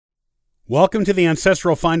Welcome to the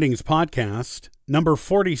Ancestral Findings Podcast, number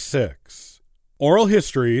 46. Oral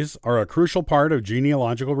histories are a crucial part of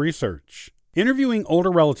genealogical research. Interviewing older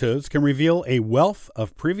relatives can reveal a wealth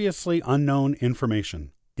of previously unknown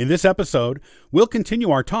information. In this episode, we'll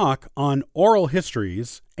continue our talk on oral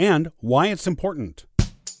histories and why it's important.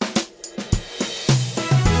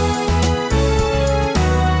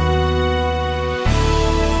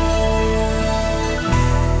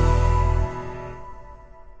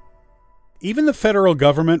 Even the federal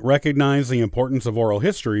government recognized the importance of oral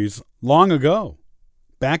histories long ago.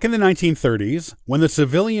 Back in the 1930s, when the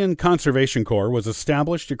Civilian Conservation Corps was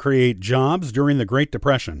established to create jobs during the Great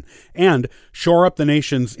Depression and shore up the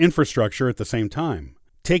nation's infrastructure at the same time,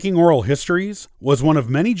 taking oral histories was one of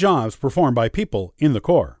many jobs performed by people in the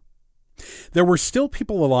Corps. There were still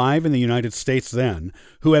people alive in the United States then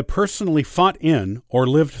who had personally fought in or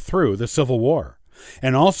lived through the Civil War,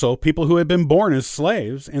 and also people who had been born as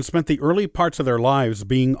slaves and spent the early parts of their lives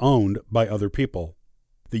being owned by other people.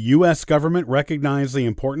 The U.S. government recognized the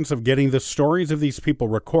importance of getting the stories of these people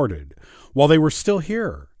recorded while they were still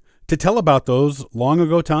here, to tell about those long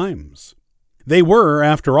ago times. They were,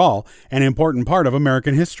 after all, an important part of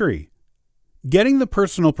American history. Getting the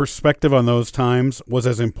personal perspective on those times was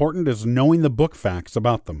as important as knowing the book facts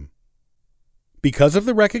about them. Because of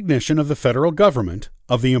the recognition of the federal government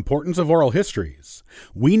of the importance of oral histories,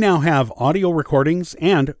 we now have audio recordings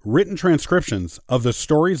and written transcriptions of the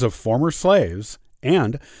stories of former slaves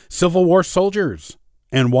and Civil War soldiers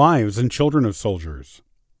and wives and children of soldiers.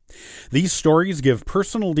 These stories give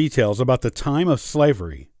personal details about the time of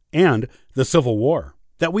slavery and the Civil War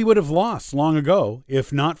that we would have lost long ago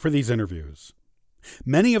if not for these interviews.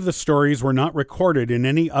 Many of the stories were not recorded in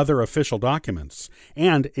any other official documents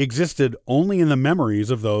and existed only in the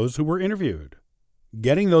memories of those who were interviewed.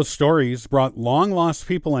 Getting those stories brought long-lost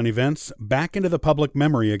people and events back into the public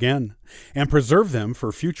memory again and preserved them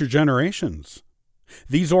for future generations.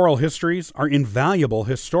 These oral histories are invaluable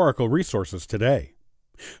historical resources today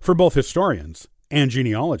for both historians and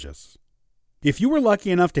genealogists. If you were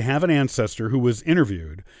lucky enough to have an ancestor who was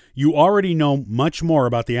interviewed, you already know much more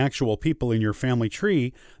about the actual people in your family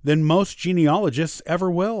tree than most genealogists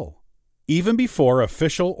ever will. Even before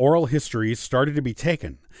official oral histories started to be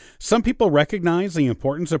taken, some people recognized the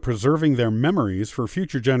importance of preserving their memories for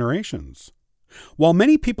future generations. While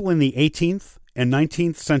many people in the 18th and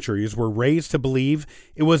 19th centuries were raised to believe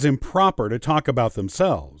it was improper to talk about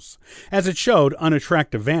themselves, as it showed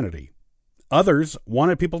unattractive vanity, others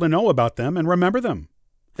wanted people to know about them and remember them.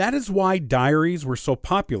 That is why diaries were so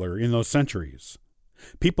popular in those centuries.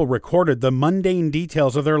 People recorded the mundane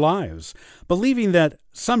details of their lives, believing that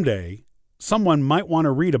someday someone might want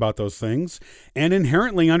to read about those things and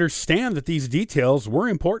inherently understand that these details were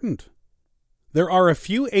important. There are a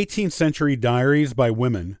few 18th century diaries by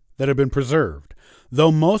women that have been preserved,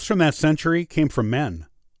 though most from that century came from men.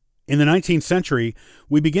 In the 19th century,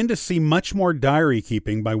 we begin to see much more diary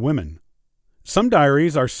keeping by women. Some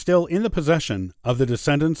diaries are still in the possession of the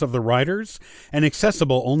descendants of the writers and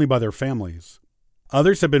accessible only by their families.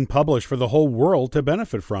 Others have been published for the whole world to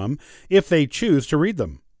benefit from if they choose to read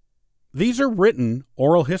them. These are written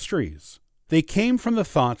oral histories. They came from the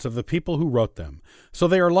thoughts of the people who wrote them, so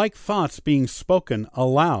they are like thoughts being spoken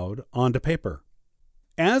aloud onto paper.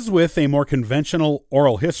 As with a more conventional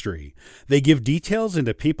oral history, they give details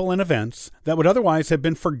into people and events that would otherwise have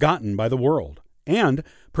been forgotten by the world, and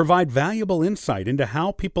provide valuable insight into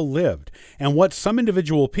how people lived and what some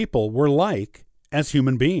individual people were like as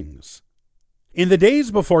human beings. In the days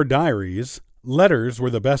before diaries, letters were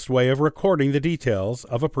the best way of recording the details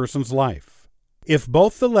of a person's life. If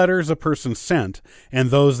both the letters a person sent and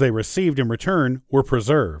those they received in return were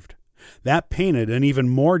preserved, that painted an even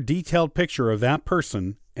more detailed picture of that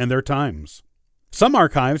person and their times. Some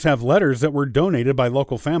archives have letters that were donated by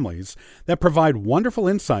local families that provide wonderful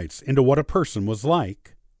insights into what a person was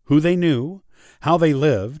like, who they knew, how they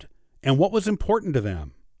lived, and what was important to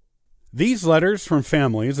them. These letters from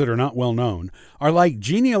families that are not well known are like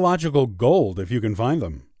genealogical gold if you can find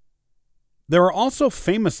them. There are also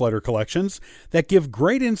famous letter collections that give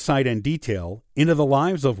great insight and detail into the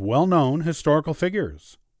lives of well-known historical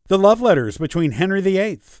figures. The love letters between Henry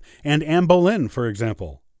VIII and Anne Boleyn, for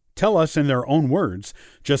example, tell us in their own words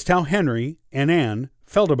just how Henry and Anne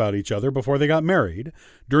felt about each other before they got married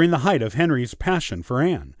during the height of Henry's passion for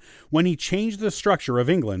Anne, when he changed the structure of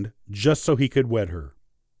England just so he could wed her.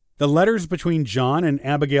 The letters between John and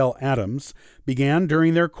Abigail Adams began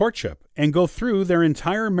during their courtship and go through their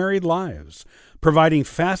entire married lives, providing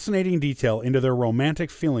fascinating detail into their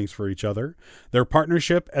romantic feelings for each other, their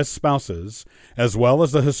partnership as spouses, as well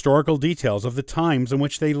as the historical details of the times in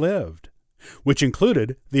which they lived. which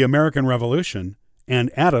included the American Revolution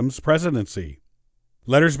and Adams' presidency.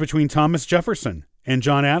 Letters between Thomas Jefferson and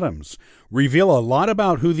John Adams reveal a lot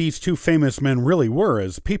about who these two famous men really were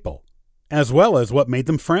as people, as well as what made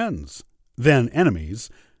them friends, then enemies,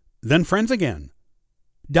 then friends again.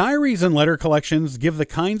 Diaries and letter collections give the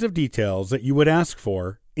kinds of details that you would ask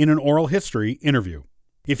for in an oral history interview.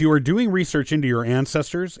 If you are doing research into your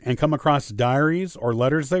ancestors and come across diaries or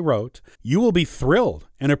letters they wrote, you will be thrilled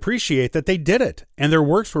and appreciate that they did it and their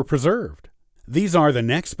works were preserved. These are the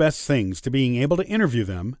next best things to being able to interview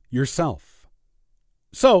them yourself.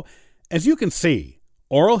 So, as you can see,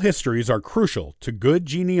 oral histories are crucial to good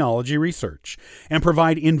genealogy research and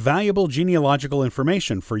provide invaluable genealogical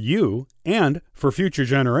information for you and for future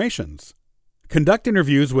generations. Conduct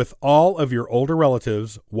interviews with all of your older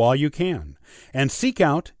relatives while you can, and seek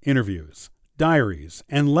out interviews, diaries,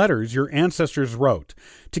 and letters your ancestors wrote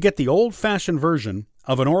to get the old-fashioned version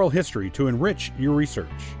of an oral history to enrich your research.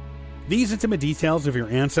 These intimate details of your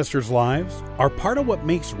ancestors' lives are part of what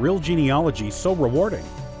makes real genealogy so rewarding.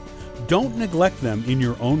 Don't neglect them in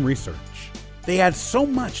your own research. They add so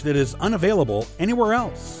much that is unavailable anywhere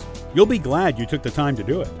else. You'll be glad you took the time to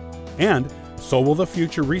do it. And so will the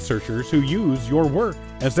future researchers who use your work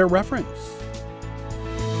as their reference.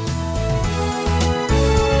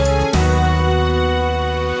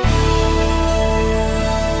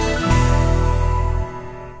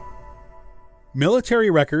 Military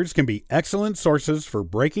records can be excellent sources for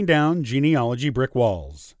breaking down genealogy brick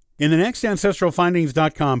walls. In the next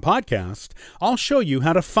AncestralFindings.com podcast, I'll show you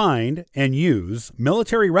how to find and use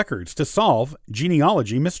military records to solve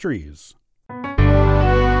genealogy mysteries.